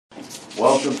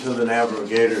Welcome to the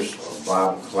Navigators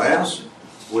Bible class.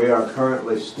 We are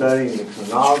currently studying the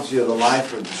chronology of the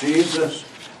life of Jesus,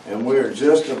 and we are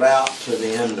just about to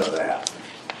the end of that.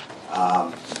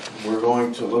 We're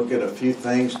going to look at a few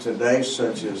things today,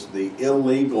 such as the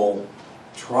illegal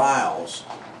trials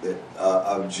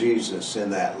of Jesus in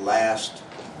that last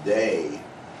day,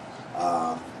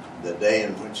 the day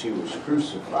in which he was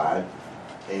crucified.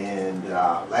 And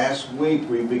last week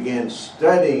we began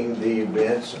studying the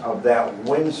events of that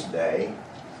Wednesday,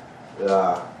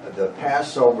 the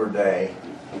Passover day,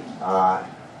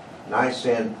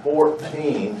 Nisan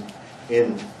 14,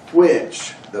 in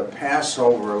which the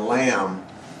Passover lamb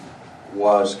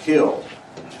was killed.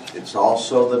 It's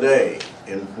also the day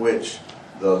in which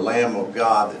the Lamb of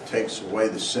God that takes away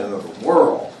the sin of the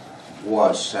world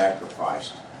was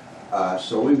sacrificed.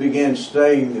 So we began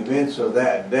studying the events of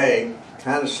that day.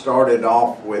 Kind of started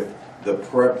off with the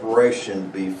preparation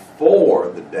before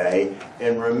the day.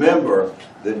 And remember,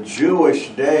 the Jewish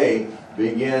day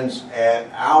begins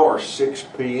at our 6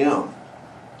 p.m.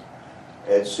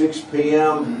 At 6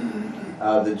 p.m.,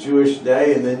 the Jewish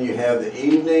day, and then you have the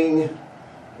evening,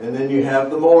 and then you have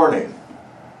the morning.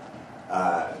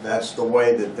 That's the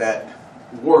way that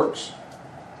works.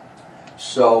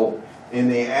 So in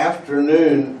the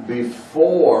afternoon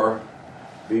before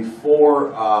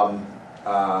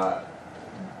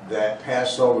that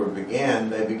Passover began,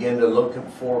 they began to look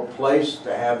for a place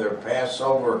to have their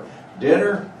Passover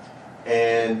dinner,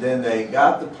 and then they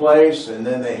got the place, and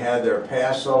then they had their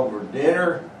Passover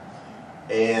dinner.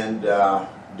 And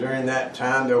during that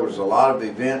time there was a lot of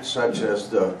events, such as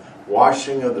the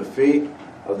washing of the feet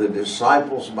of the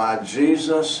disciples by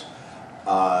Jesus,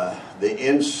 the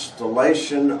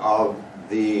installation of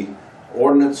the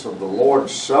ordinance of the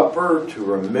Lord's Supper to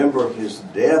remember his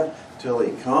death till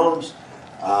he comes,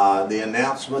 the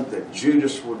announcement that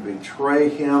Judas would betray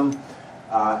him,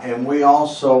 and we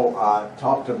also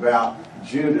talked about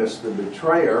Judas the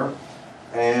betrayer.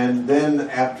 And then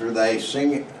after they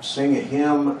sing a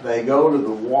hymn, they go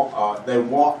to they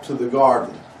walk to the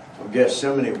Garden of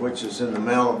Gethsemane, which is in the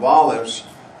Mount of Olives.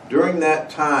 During that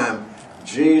time,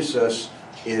 Jesus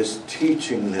is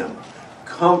teaching them,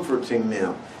 comforting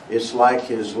them. It's like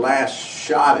his last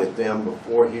shot at them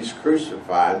before he's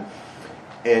crucified.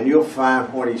 And you'll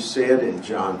find what he said in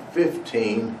John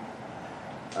 15,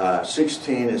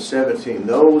 16 and 17.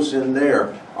 Those in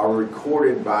there are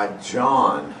recorded by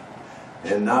John,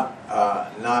 and not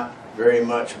very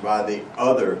much by the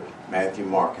other Matthew,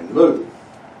 Mark, and Luke.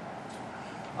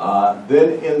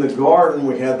 Then in the garden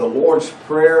we had the Lord's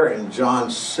Prayer in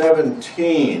John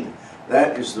 17.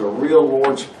 That is the real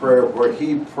Lord's Prayer, where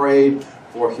he prayed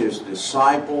for his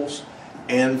disciples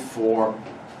and for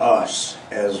us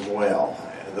as well,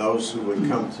 those who would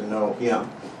come to know him.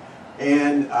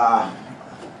 And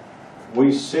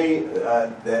we see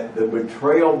that the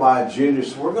betrayal by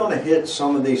Judas, we're going to hit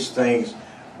some of these things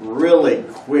really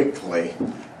quickly,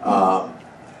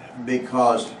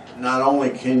 because not only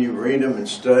can you read them and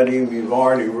study them, you've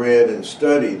already read and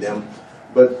studied them,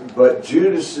 but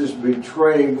Judas is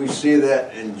betrayed. We see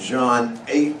that in John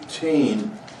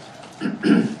 18.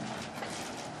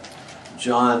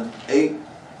 John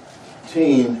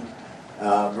 18,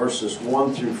 verses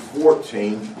 1 through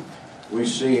 14, we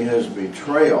see his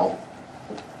betrayal.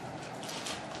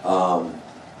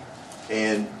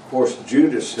 And of course,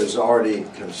 Judas has already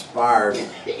conspired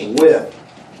with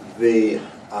the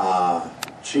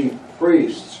chief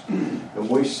priests, and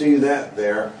we see that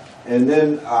there. And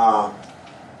then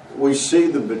we see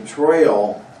the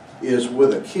betrayal is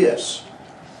with a kiss,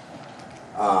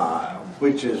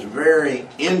 which is very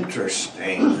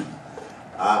interesting,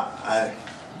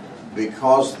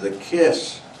 because the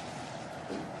kiss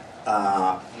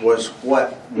was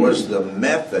the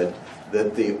method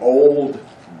that the old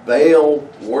Baal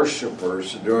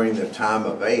worshipers during the time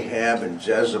of Ahab and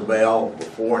Jezebel,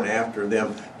 before and after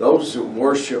them, those who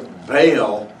worship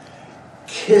Baal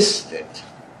kissed it.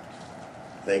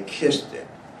 They kissed it.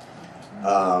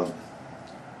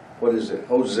 What is it?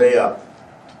 Hosea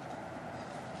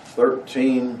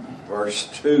 13 verse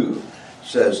 2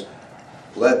 says,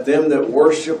 "Let them that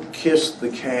worship kiss the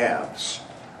calves."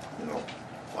 You know,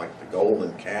 like the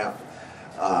golden calf.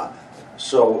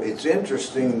 So it's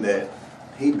interesting that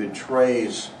he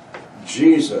betrays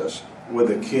Jesus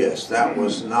with a kiss. That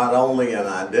was not only an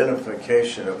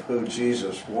identification of who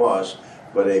Jesus was,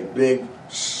 but a big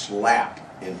slap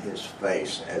in his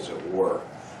face, as it were.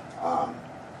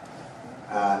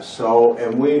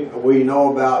 And we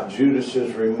know about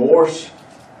Judas's remorse.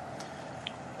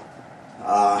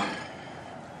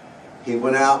 He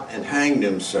went out and hanged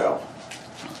himself.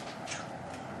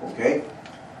 Okay?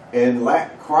 And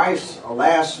Christ's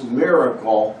last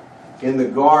miracle in the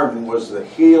garden was the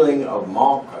healing of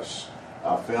Malchus,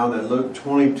 found in Luke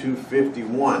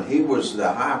 22:51. He was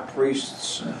the high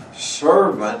priest's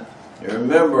servant. You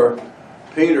remember,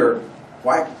 Peter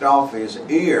whacked off his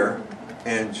ear,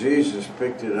 and Jesus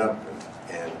picked it up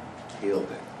and healed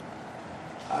it.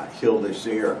 Healed his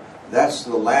ear. That's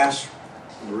the last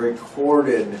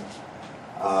recorded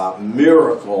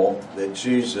miracle that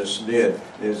Jesus did.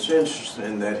 It's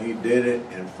interesting that he did it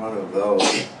in front of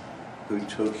those who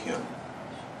took him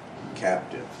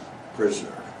captive,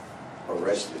 prisoner,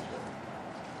 arrested him.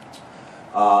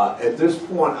 At this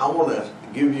point, I want to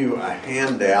give you a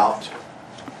handout.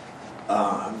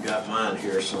 I've got mine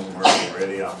here somewhere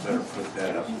already. I better put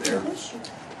that up there.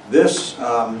 This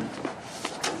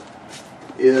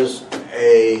is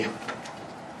a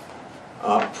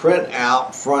print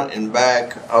out front and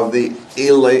back of the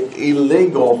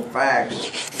illegal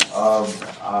facts of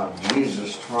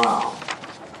Jesus' trial.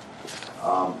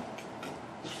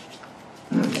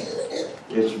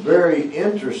 It's very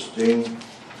interesting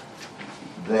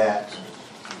that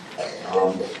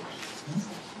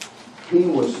he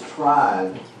was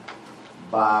tried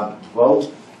by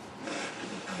both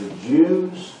the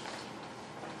Jews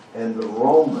and the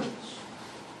Romans.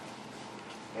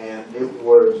 And it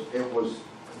was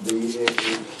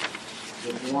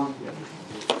one.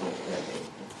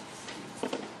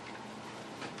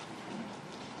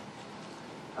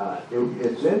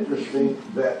 It's interesting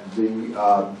that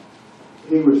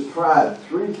he was tried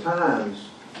 3 times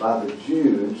by the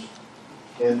Jews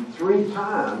and 3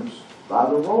 times by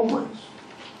the Romans.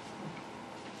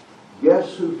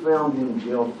 Guess who found him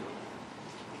guilty?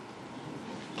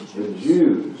 The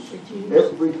Jews.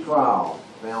 Every trial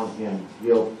found him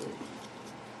guilty.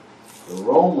 The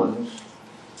Romans,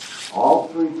 all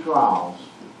 3 trials,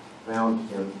 found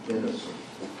him innocent.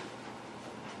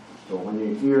 So when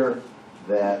you hear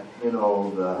that, you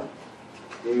know,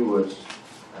 he was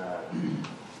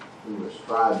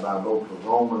tried by both the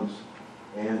Romans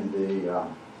and the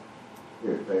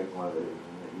here, take one of these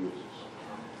and use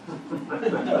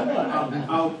it.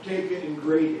 I'll take it and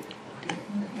grade it.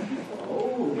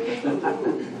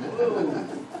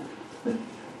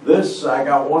 This, I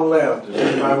got one left. Does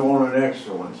anybody want an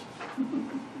extra one?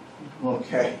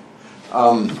 Okay.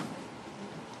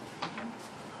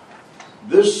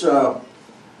 This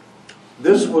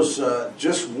was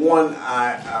just one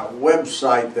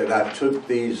website that I took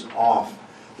these off.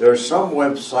 There are some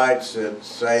websites that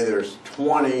say there's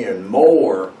 20 and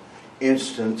more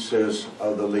instances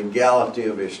of the legality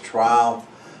of his trial.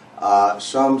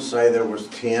 Some say there was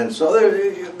 10. So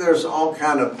there's all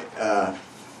kind of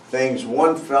things.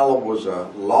 One fellow was a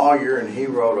lawyer, and he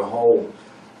wrote a whole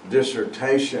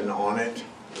dissertation on it.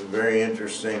 Very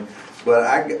interesting. But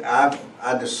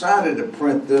I decided to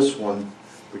print this one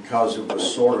because it was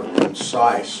sort of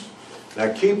concise.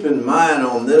 Now keep in mind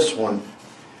on this one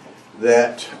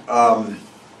that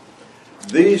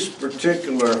these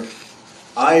particular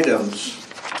items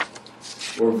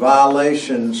were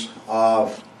violations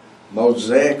of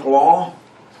Mosaic law.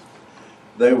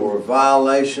 They were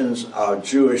violations of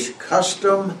Jewish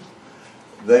custom.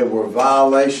 They were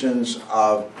violations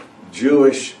of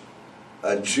Jewish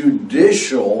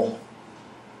judicial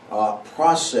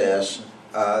process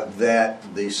that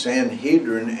the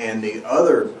Sanhedrin and the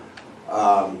other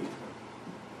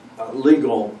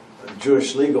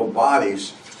Jewish legal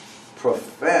bodies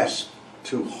professed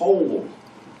to hold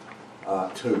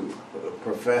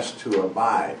profess to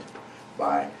abide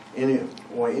by. Any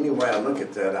way I look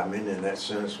at that, I'm in that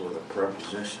sentence with a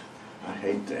preposition. I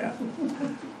hate that.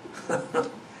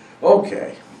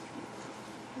 Okay.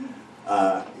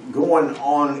 Going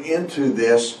on into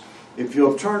this, if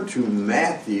you'll turn to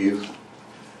Matthew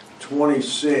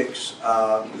 26,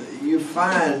 you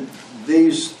find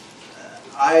these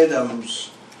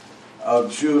items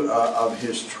of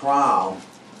his trial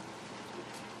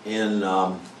in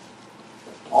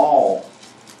all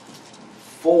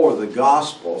 4 of the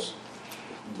Gospels,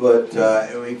 but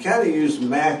we kind of use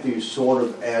Matthew sort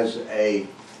of as a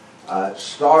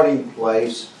starting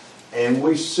place, and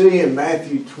we see in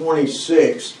Matthew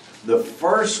 26, the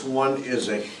first one is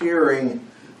a hearing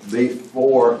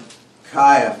before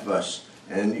Caiaphas,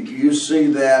 and you see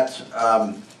that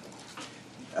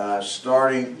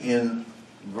starting in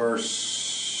verse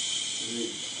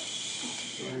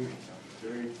 3.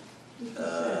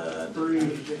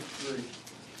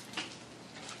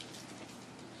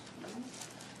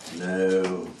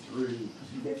 No.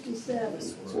 57.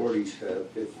 47.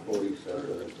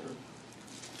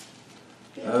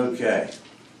 Okay.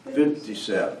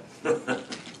 57.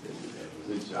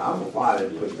 I'm why I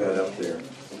didn't put that up there.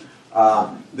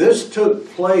 This took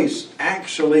place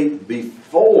actually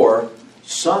before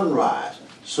sunrise.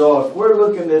 So if we're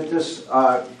looking at this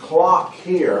clock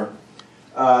here,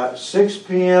 6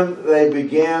 p.m. they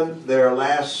began their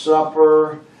Last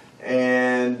Supper,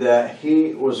 and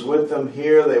he was with them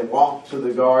here. They walked to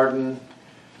the garden,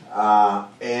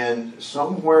 and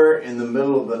somewhere in the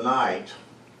middle of the night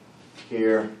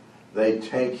here, they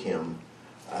take him,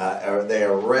 or they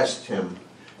arrest him.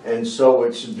 And so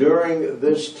it's during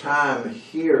this time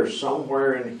here,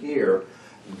 somewhere in here,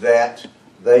 that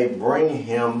they bring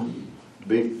him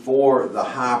before the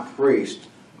high priest,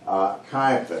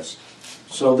 Caiaphas.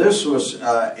 So this was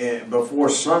before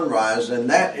sunrise, and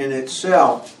that in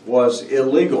itself was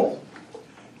illegal.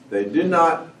 They did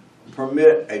not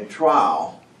permit a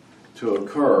trial to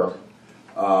occur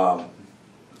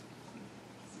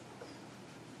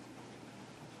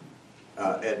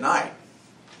at night.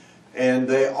 And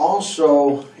they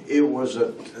also,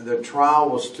 the trial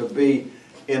was to be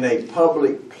in a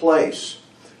public place.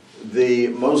 The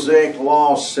Mosaic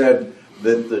law said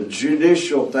that the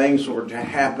judicial things were to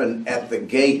happen at the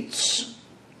gates.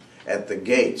 At the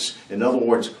gates. In other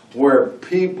words, where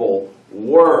people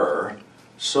were.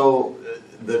 So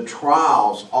the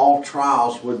trials, all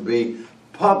trials would be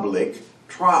public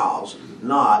trials,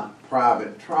 not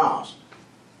private trials.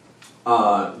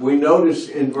 We notice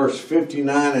in verse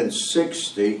 59 and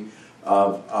 60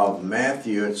 of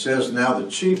Matthew, it says, "Now the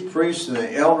chief priests and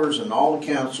the elders and all the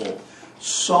council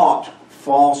sought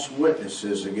false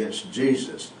witnesses against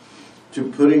Jesus to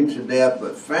put him to death,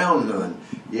 but found none.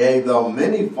 Yea, though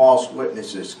many false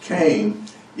witnesses came,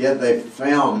 yet they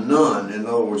found none." In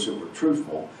other words, that were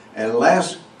truthful. And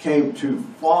last came two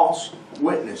false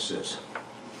witnesses.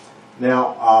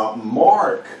 Now,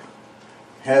 Mark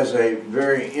has a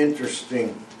very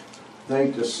interesting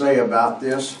thing to say about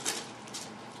this.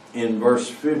 In verse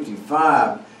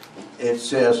 55, it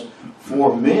says,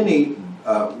 "For many,"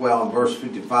 in verse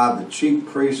 55, the chief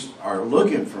priests are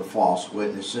looking for false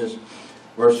witnesses.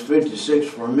 Verse 56,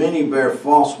 "For many bear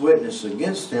false witness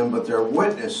against him, but their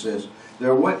witness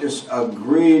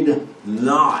agreed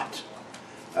not."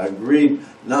 Agreed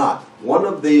not. One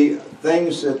of the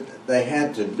things that they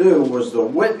had to do was the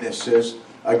witnesses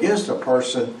against a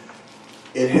person,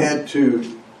 it had to,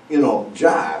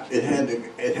 jive. It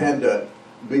had to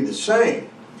be the same.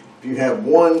 If you have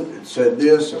one that said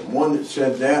this and one that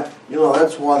said that,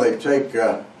 that's why they take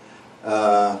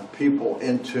people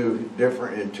into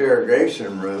different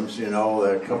interrogation rooms.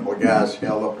 A couple of guys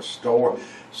held up a store,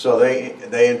 so they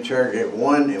interrogate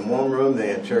one in one room,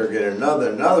 they interrogate another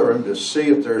in another room to see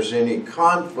if there's any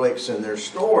conflicts in their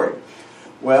story.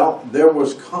 Well, there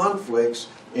was conflicts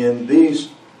in these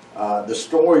the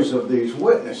stories of these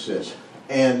witnesses,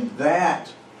 and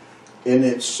that in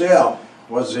itself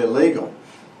was illegal.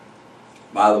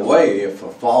 By the way, if a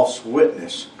false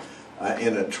witness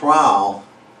in a trial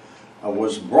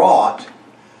was brought,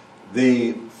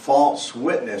 the false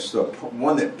witness, the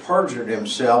one that perjured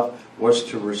himself, was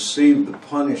to receive the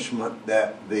punishment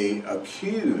that the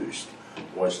accused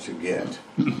was to get.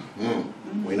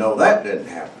 We know that didn't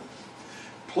happen.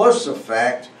 Plus the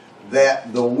fact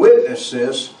that the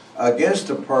witnesses against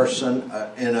a person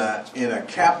in a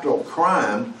capital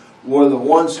crime were the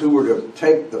ones who were to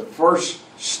take the first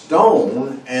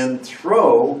stone and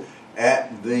throw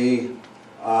at the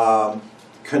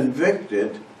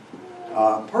convicted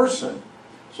person.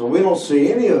 So we don't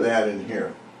see any of that in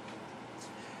here.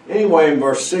 Anyway, in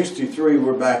verse 63,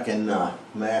 we're back in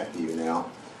Matthew now.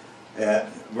 At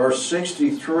verse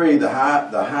 63, the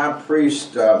high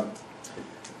priest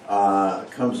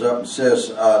comes up and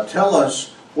says, "Tell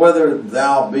us whether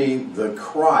thou be the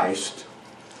Christ,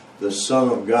 the Son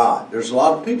of God." There's a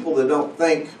lot of people that don't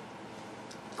think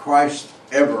Christ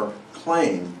ever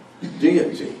claimed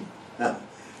deity.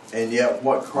 And yet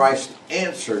what Christ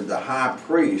answered the high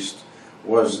priest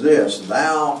was this,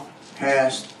 "Thou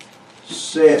hast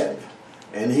said."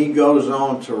 And he goes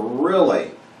on to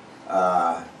really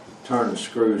turn the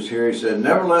screws here. He said,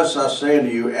 "Nevertheless I say unto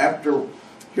you,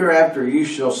 hereafter you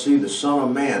shall see the Son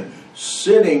of Man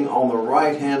sitting on the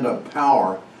right hand of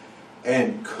power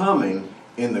and coming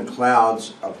in the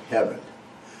clouds of heaven."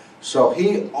 So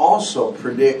he also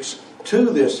predicts to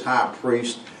this high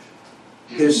priest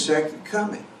his second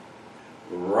coming.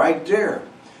 Right there.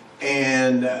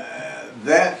 And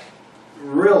that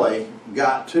really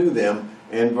got to them.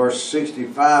 In verse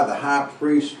 65, the high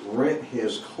priest rent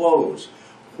his clothes,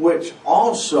 which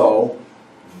also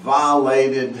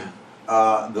violated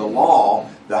the law.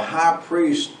 The high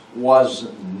priest was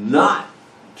not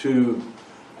to,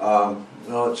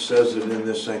 it says it in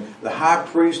this thing, the high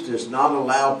priest is not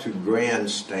allowed to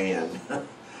grandstand.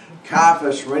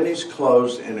 Caiaphas rent his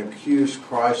clothes and accused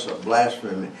Christ of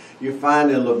blasphemy. You find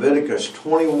in Leviticus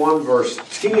 21 verse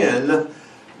 10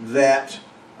 that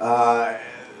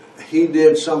he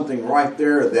did something right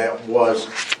there that was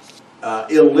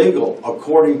illegal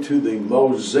according to the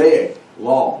Mosaic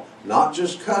law. Not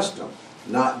just custom,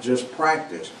 not just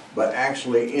practice, but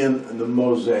actually in the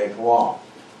Mosaic law.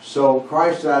 So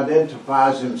Christ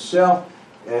identifies himself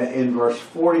in verse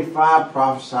 45,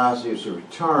 prophesies his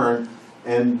return,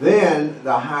 and then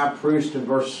the high priest in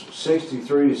verse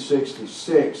 63 to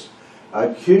 66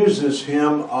 accuses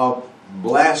him of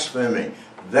blasphemy.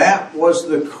 That was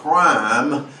the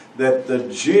crime that the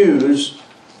Jews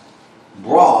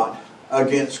brought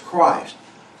against Christ.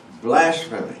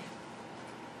 Blasphemy.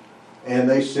 And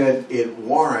they said it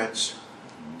warrants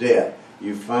death.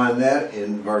 You find that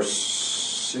in verse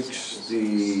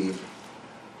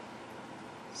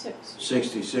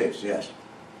 66, yes.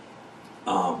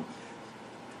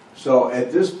 So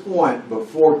at this point,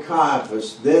 before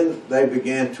Caiaphas, then they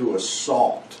began to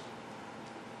assault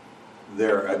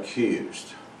their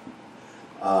accused.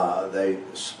 They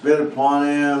spit upon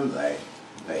him, they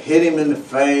hit him in the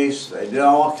face, they did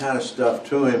all kind of stuff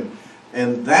to him,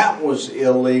 and that was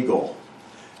illegal.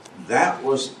 That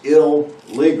was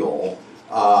illegal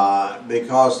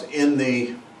because in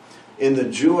the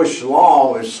Jewish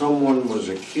law, if someone was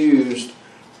accused,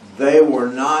 they were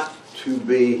not to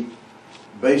be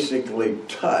basically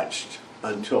touched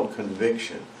until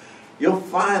conviction. You'll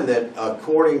find that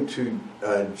according to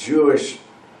Jewish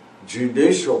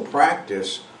judicial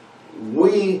practice,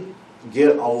 we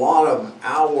get a lot of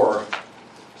our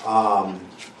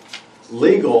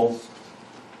legal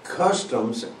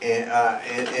customs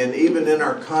and even in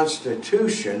our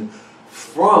Constitution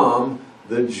from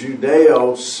the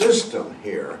Judeo system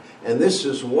here. And this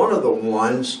is one of the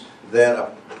ones that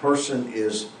a person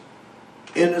is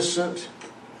innocent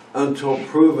until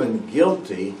proven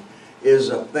guilty, is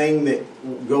a thing that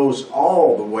goes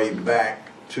all the way back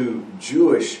to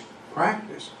Jewish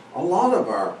practice. A lot of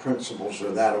our principles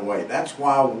are that way. That's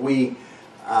why we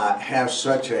have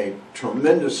such a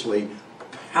tremendously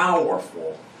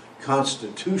powerful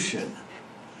Constitution,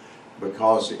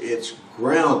 because it's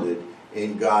grounded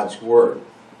in God's Word.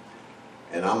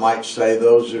 And I might say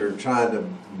those that are trying to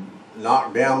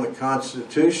knock down the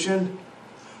Constitution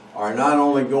are not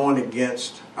only going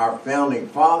against our founding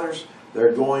fathers,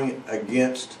 they're going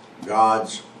against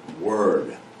God's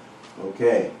Word.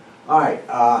 Okay. All right.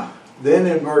 Then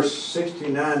in verse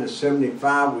 69 to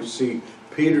 75, we see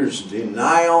Peter's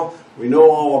denial. We know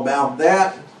all about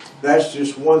that. That's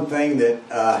just one thing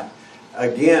that,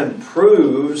 again,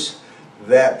 proves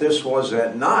that this was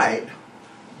at night,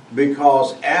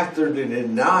 because after the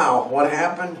denial, what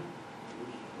happened?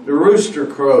 The rooster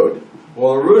crowed.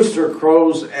 Well, the rooster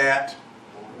crows at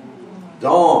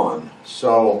dawn.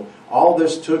 So all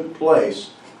this took place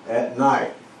at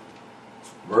night.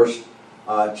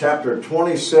 Chapter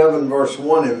 27, verse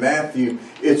 1 in Matthew,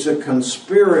 it's a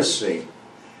conspiracy.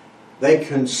 They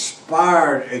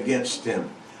conspired against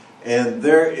him. And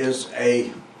there is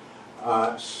a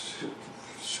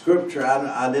scripture,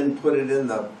 I didn't put it in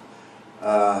the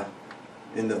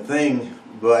thing,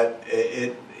 but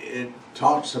it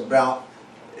talks about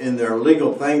in their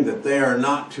legal thing that they are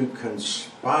not to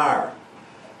conspire.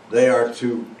 They are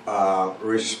to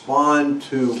respond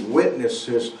to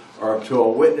witnesses, or to a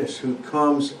witness who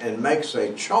comes and makes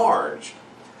a charge.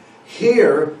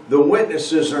 Here, the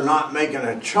witnesses are not making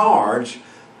a charge.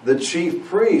 The chief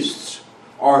priests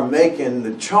are making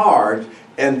the charge,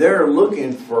 and they're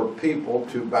looking for people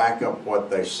to back up what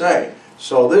they say.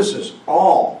 So this is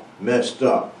all messed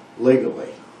up legally.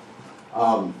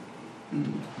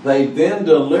 They then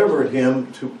delivered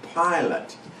him to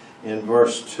Pilate in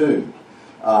verse 2.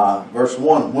 Verse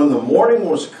 1, when the morning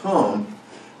was come,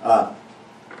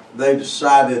 they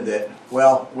decided that,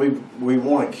 well, we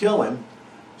want to kill him,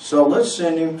 so let's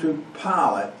send him to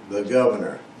Pilate, the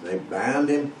governor. They bound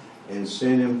him and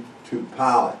sent him to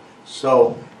Pilate.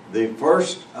 So the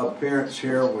first appearance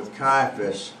here with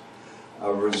Caiaphas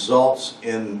results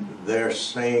in their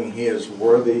saying he is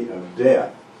worthy of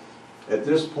death. At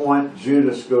this point,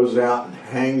 Judas goes out and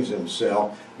hangs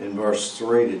himself in verse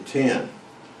 3 to 10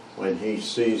 when he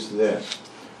sees this.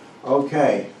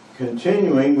 Okay,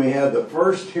 continuing, we have the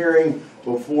first hearing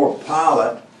before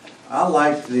Pilate. I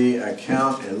like the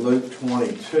account in Luke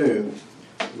 22.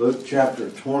 Luke chapter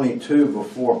 22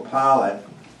 before Pilate.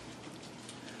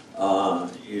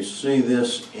 You see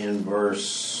this in verse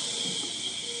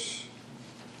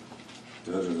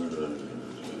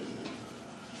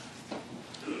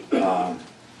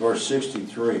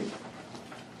 63.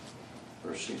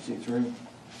 Verse 63.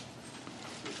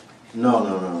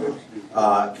 No.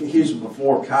 He's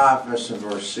before Caiaphas in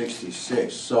verse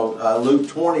 66. So Luke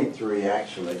 23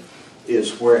 actually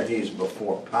is where he's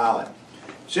before Pilate.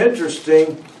 It's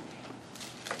interesting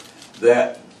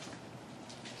that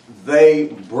they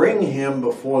bring him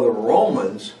before the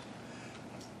Romans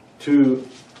to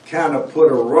kind of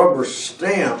put a rubber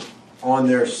stamp on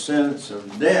their sentence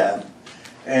of death.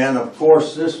 And of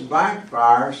course this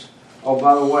backfires. Oh,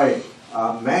 by the way,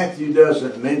 Matthew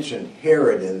doesn't mention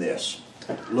Herod in this.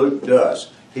 Luke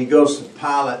does. He goes to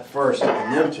Pilate first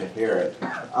and then to Herod.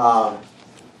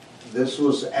 This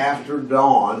was after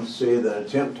dawn. See, the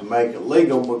attempt to make it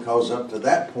legal, because up to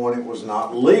that point it was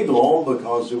not legal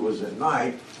because it was at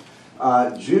night.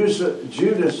 Jesus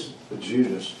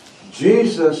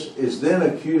is then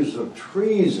accused of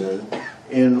treason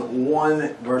in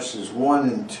verses 1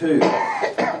 and 2.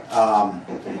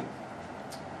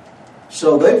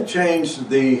 So they've changed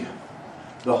the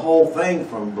whole thing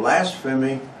from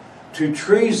blasphemy to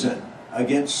treason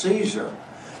against Caesar.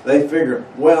 They figure,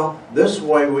 well, this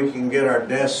way we can get our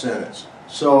death sentence.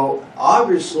 So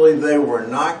obviously they were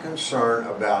not concerned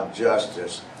about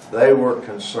justice. They were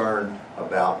concerned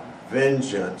about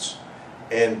vengeance.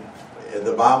 And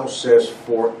the Bible says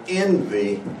for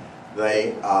envy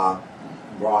they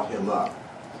brought him up.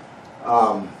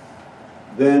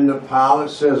 Then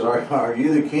Pilate says, are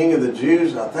you the king of the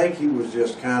Jews? I think he was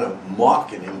just kind of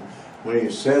mocking him when he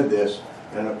said this.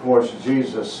 And of course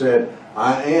Jesus said,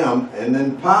 I am. And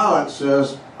then Pilate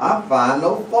says, I find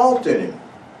no fault in him.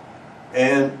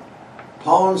 And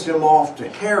pawns him off to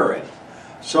Herod.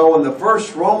 So in the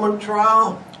first Roman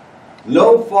trial,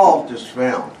 no fault is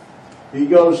found. He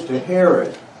goes to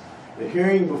Herod. The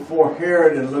hearing before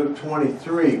Herod in Luke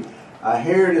 23.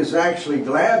 Herod is actually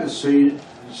glad to see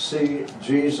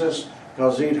Jesus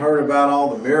because he'd heard about all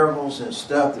the miracles and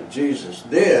stuff that Jesus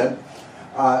did.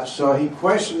 So he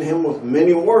questioned him with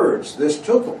many words. This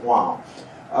took a while.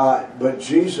 But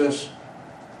Jesus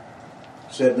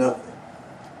said nothing.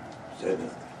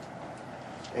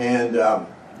 And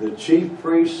the chief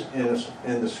priests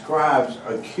and the scribes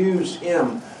accused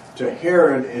him to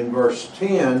Herod in verse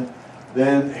 10.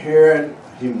 Then Herod,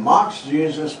 he mocks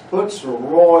Jesus, puts a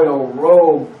royal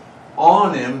robe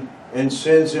on him, and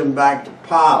sends him back to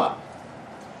Pilate.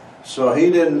 So he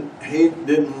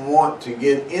didn't want to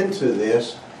get into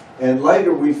this. And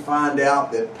later we find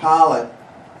out that Pilate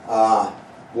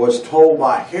was told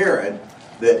by Herod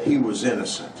that he was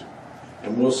innocent.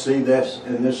 And we'll see this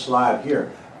in this slide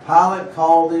here. Pilate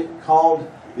called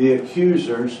the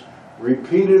accusers,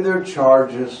 repeated their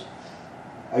charges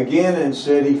again, and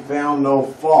said he found no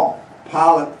fault.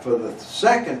 Pilate, for the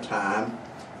second time,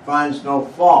 finds no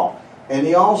fault. And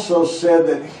he also said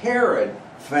that Herod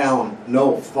found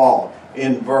no fault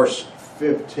in verse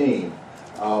 15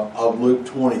 of Luke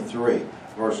 23.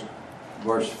 Verse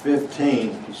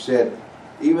 15, he said,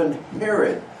 even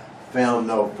Herod found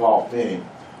no fault in him.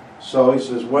 So he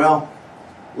says, well,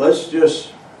 let's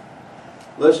just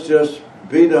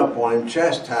beat up on him,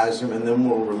 chastise him, and then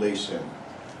we'll release him.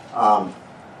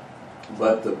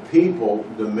 But the people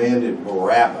demanded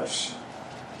Barabbas.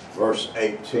 Verse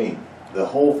 18. The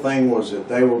whole thing was that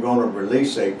they were going to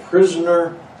release a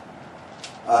prisoner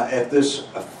at this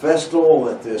festival,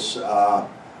 at this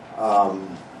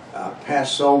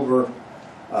Passover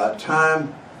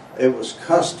time. It was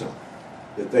custom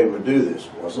that they would do this.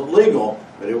 It wasn't legal,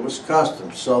 but it was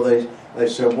custom. So they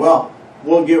said, well,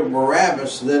 we'll give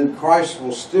Barabbas, then Christ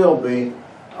will still be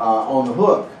on the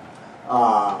hook.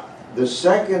 The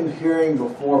second hearing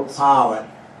before Pilate,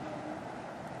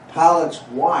 Pilate's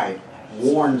wife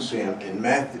warns him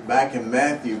back in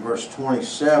Matthew verse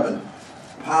 27.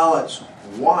 Pilate's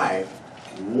wife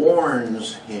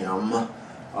warns him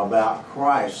about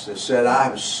Christ. It said, I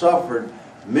have suffered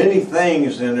many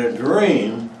things in a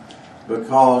dream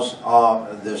because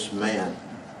of this man.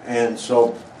 And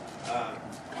so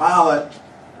Pilate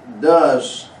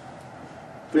does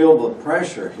feel the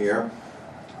pressure here,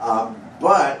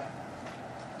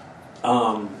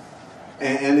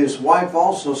 and his wife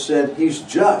also said he's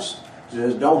just. She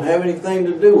says, don't have anything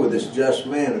to do with this just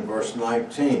man in verse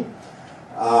 19.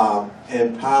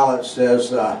 And Pilate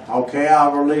says, okay,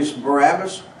 I'll release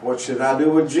Barabbas. What should I do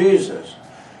with Jesus?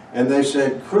 And they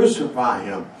said, crucify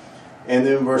him. And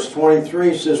then verse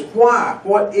 23 says, why?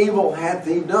 What evil hath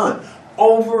he done?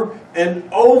 Over and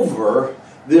over,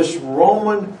 this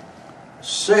Roman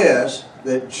says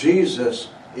that Jesus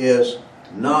is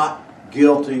not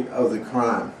guilty of the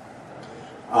crime.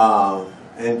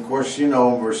 And of course, you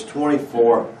know, in verse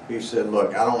 24, he said,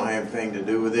 look, I don't have anything to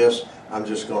do with this. I'm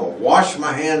just going to wash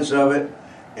my hands of it.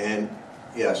 And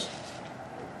yes,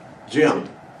 Jim.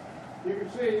 You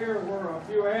can see here where a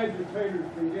few agitators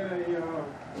can get a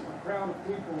crowd of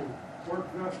people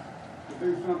worked up to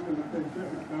do something that they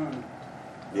shouldn't have done.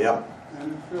 Yep,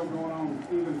 And it's still going on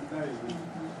even today.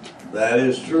 that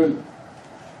is true.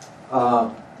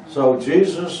 So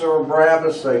Jesus or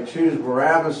Barabbas, they choose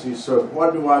Barabbas. He said,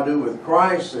 what do I do with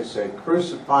Christ? They say,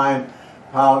 crucify him.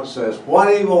 Pilate says,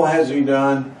 what evil has he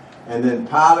done? And then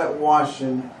Pilate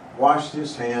washed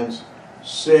his hands,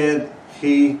 said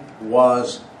he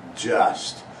was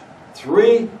just.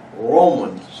 3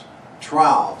 Roman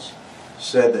trials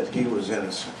said that he was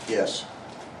innocent. Yes.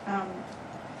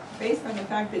 Based on the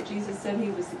fact that Jesus said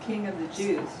he was the king of the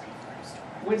Jews,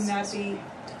 wouldn't that be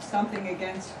something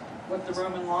against what the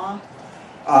Roman law?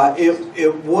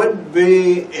 It would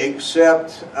be,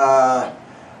 except,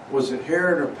 was it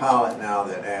Herod or Pilate now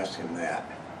that asked him that?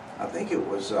 I think it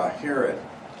was Herod.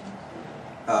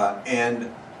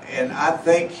 And I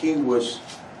think he was,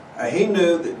 he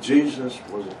knew that Jesus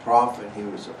was a prophet. He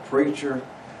was a preacher.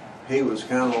 He was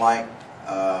kind of like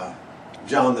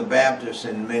John the Baptist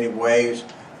in many ways.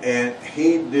 And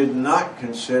he did not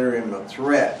consider him a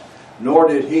threat, nor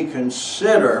did he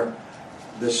consider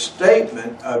the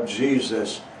statement of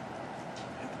Jesus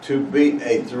to be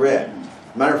a threat.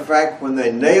 Matter of fact, when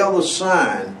they nailed the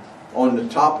sign on the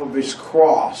top of his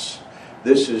cross,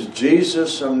 this is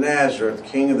Jesus of Nazareth,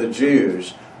 King of the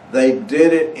Jews, they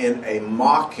did it in a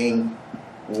mocking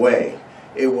way.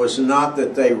 It was not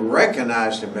that they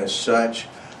recognized him as such,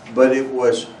 but it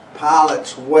was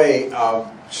Pilate's way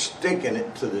of sticking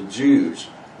it to the Jews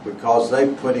because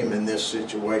they put him in this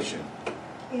situation.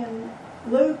 In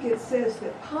Luke it says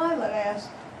that Pilate asked,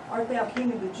 art thou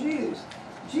king of the Jews?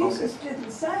 Jesus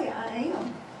didn't say, I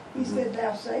am. He said,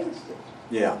 thou sayest it.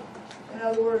 Yeah. In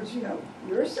other words, you know,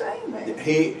 you're saying that.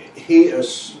 He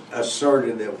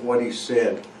asserted that what he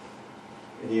said,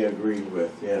 he agreed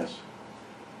with, yes.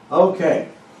 Okay,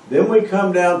 then we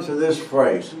come down to this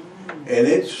phrase, and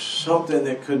it's something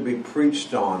that could be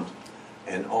preached on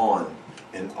and on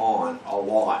and on a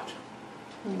lot.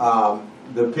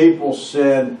 The people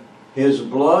said, his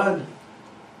blood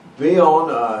be on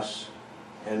us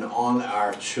and on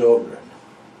our children.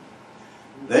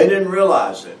 They didn't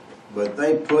realize it, but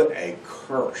they put a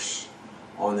curse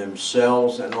on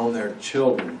themselves and on their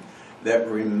children that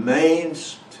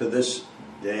remains to this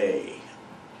day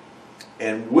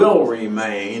and will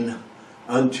remain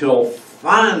until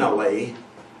finally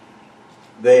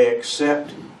they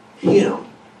accept him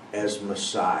as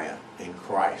Messiah in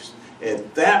Christ.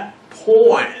 At that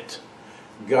point,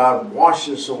 God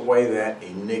washes away that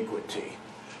iniquity.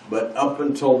 But up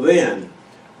until then,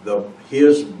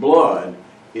 his blood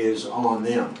is on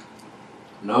them.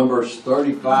 Numbers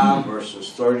 35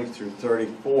 verses 30 through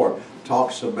 34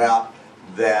 talks about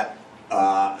that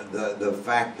the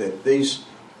fact that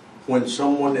when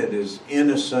someone that is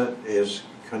innocent is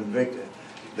convicted,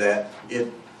 that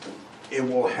it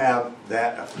will have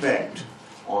that effect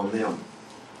on them.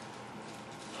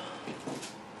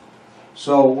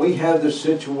 So we have the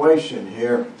situation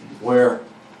here where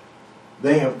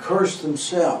they have cursed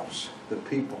themselves, the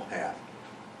people have.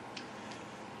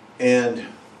 And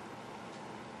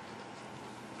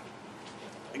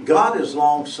God is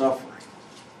long-suffering.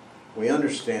 We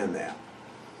understand that.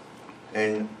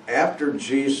 And after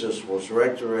Jesus was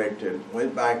resurrected,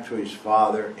 went back to his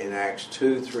Father in Acts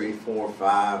 2, 3, 4,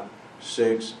 5,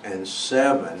 6, and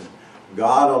 7,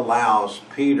 God allows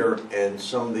Peter and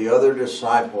some of the other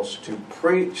disciples to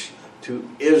preach to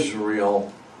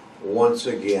Israel once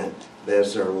again.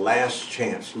 There's their last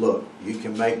chance. Look, you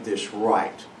can make this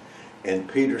right. And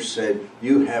Peter said,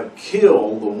 you have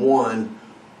killed the one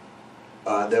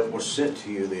that was sent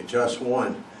to you, the just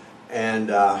one.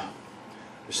 And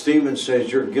Stephen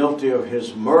says, you're guilty of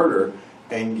his murder,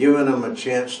 and giving them a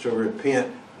chance to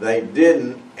repent. They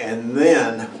didn't, and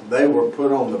then they were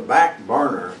put on the back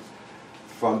burner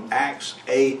from Acts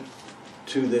 8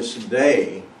 to this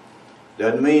day.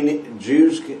 Doesn't mean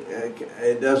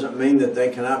it doesn't mean that they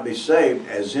cannot be saved.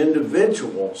 As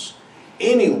individuals,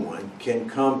 anyone can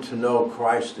come to know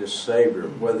Christ as Savior,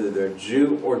 whether they're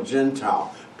Jew or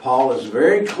Gentile. Paul is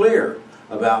very clear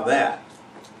about that.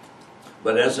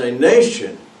 But as a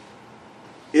nation,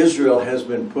 Israel has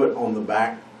been put on the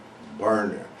back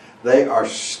burner. They are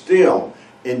still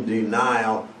in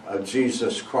denial of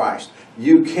Jesus Christ.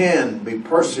 You can be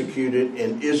persecuted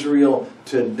in Israel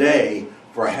today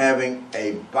for having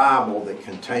a Bible that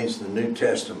contains the New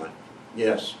Testament.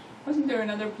 Yes? Wasn't there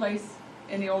another place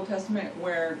in the Old Testament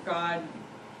where God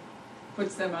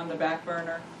puts them on the back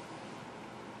burner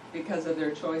because of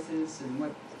their choices and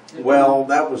what? Well,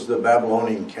 that was the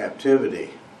Babylonian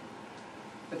captivity.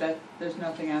 But there's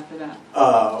nothing after that.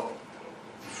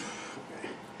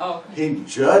 Oh, okay. He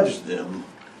judged them,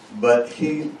 but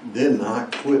he did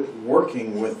not quit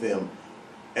working with them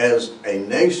as a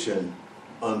nation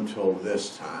until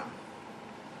this time.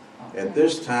 At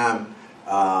this time,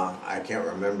 I can't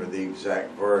remember the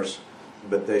exact verse,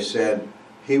 but they said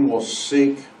he will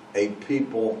seek a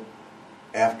people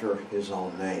after his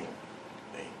own name,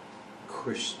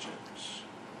 Christians.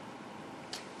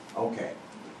 Okay,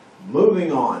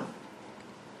 moving on.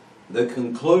 The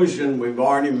conclusion, we've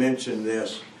already mentioned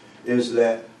this, is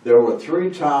that there were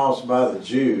 3 trials by the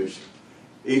Jews.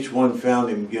 Each one found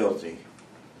him guilty.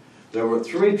 There were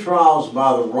 3 trials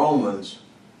by the Romans,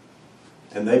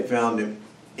 and they found him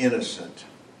innocent.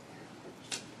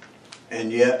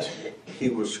 And yet, he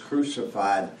was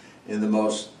crucified in the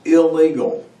most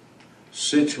illegal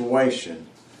situation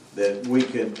that we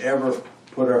could ever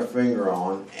put our finger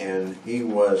on, and he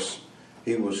was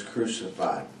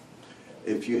crucified.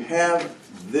 If you have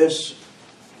this,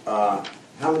 how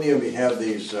many of you have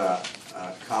these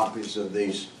copies of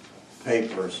these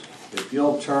papers? If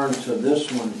you'll turn to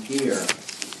this one here.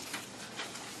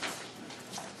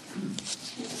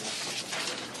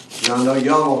 Now, I know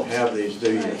y'all don't have these,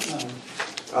 do you?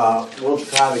 We'll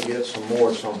try to get some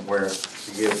more somewhere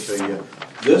to give to you.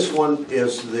 This one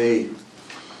is the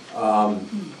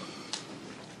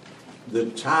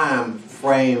time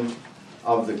frame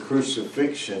of the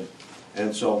crucifixion.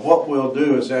 And so what we'll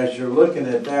do is, as you're looking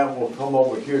at that, we'll come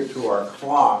over here to our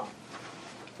clock,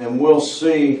 and we'll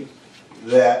see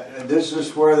that this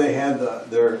is where they had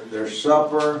their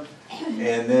supper,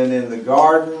 and then in the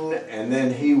garden, and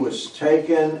then he was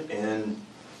taken and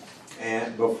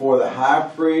before the high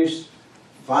priest.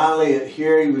 Finally,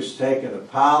 here he was taken to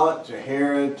Pilate, to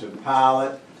Herod, to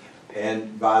Pilate,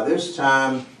 and by this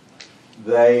time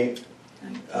they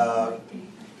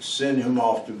send him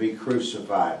off to be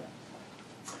crucified.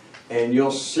 And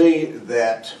you'll see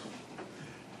that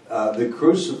the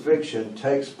crucifixion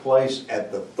takes place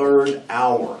at the 3rd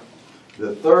hour.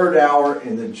 The 3rd hour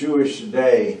in the Jewish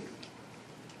day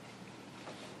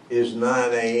is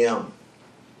 9 a.m.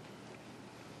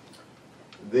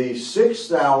 The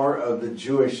 6th hour of the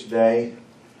Jewish day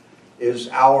is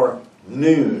our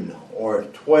noon, or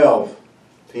 12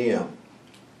 p.m.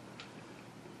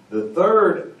 The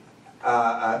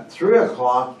 3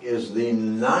 o'clock is the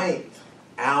 9th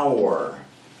hour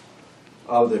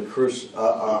of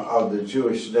the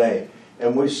Jewish day.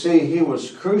 And we see he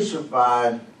was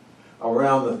crucified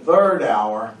around the 3rd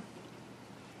hour,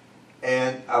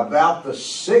 and about the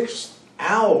 6th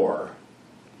hour,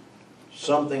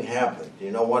 something happened. Do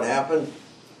you know what happened?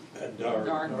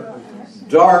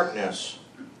 Darkness.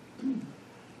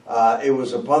 It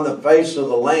was upon the face of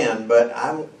the land, but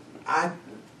I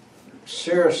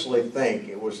seriously think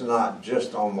it was not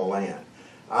just on the land.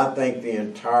 I think the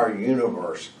entire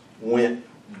universe went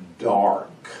dark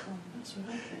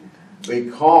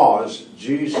because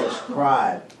Jesus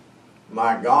cried,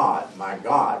 my God,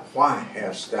 why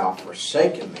hast thou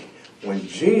forsaken me?" When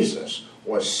Jesus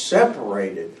was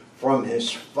separated from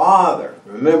his Father.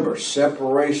 Remember,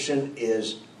 separation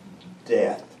is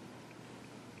death.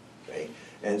 Okay?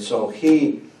 And so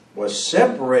he was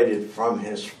separated from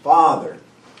his Father,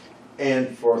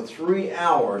 and for 3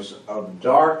 hours of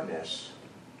darkness,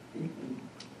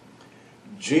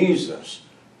 Jesus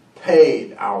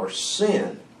paid our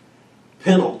sin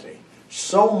penalty.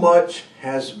 So much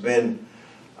has been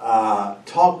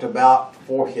talked about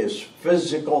for his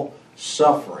physical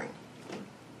suffering.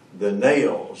 The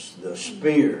nails, the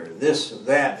spear, this,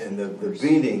 that, and the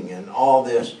beating and all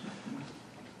this.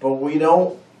 But we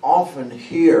don't often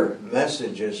hear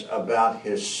messages about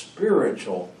his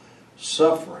spiritual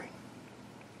suffering.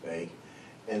 Okay?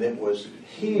 And it was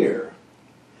here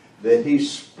that he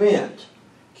spent.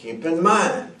 Keep in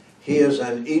mind, he is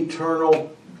an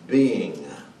eternal being.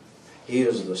 He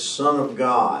is the Son of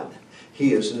God.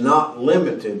 He is not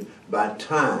limited by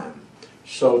time.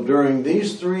 So during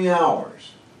these 3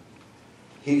 hours,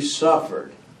 he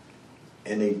suffered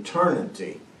an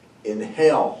eternity in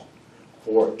hell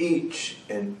for each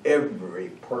and every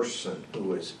person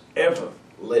who has ever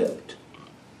lived.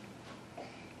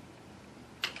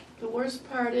 The worst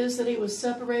part is that he was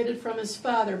separated from his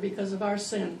Father because of our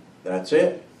sin. That's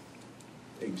it.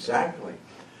 Exactly.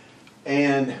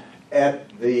 And at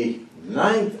the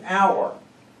 9th hour,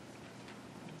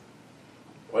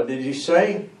 what did he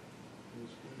say?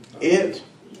 It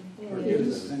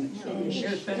It's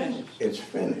finished. It's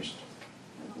finished.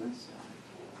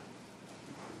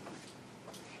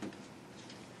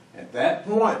 At that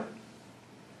point,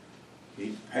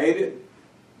 he paid it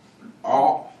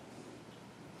all.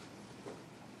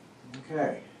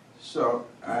 Okay, so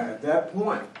at that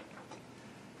point,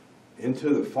 into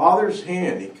the Father's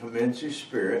hand he commends his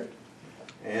spirit,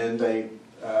 and the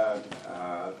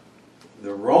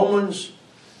Romans,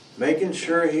 making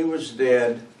sure he was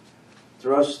dead,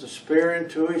 thrust the spear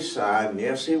into his side, and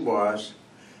yes, he was.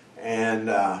 And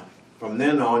from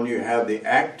then on, you have the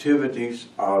activities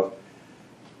of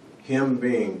him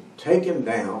being taken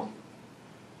down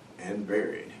and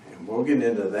buried. And we'll get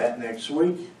into that next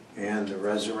week, and the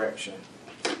resurrection.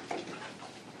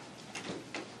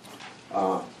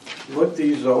 Look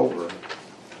these over.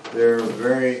 They're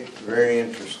very, very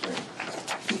interesting.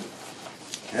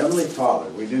 Heavenly Father,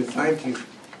 we do thank you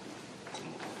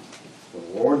for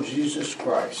the Lord Jesus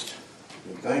Christ.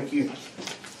 We thank you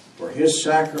for his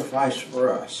sacrifice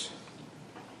for us.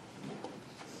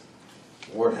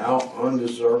 Lord, how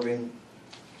undeserving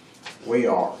we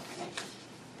are.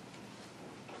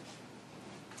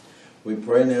 We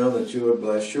pray now that you would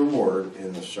bless your word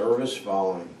in the service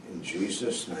following. In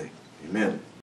Jesus' name, amen.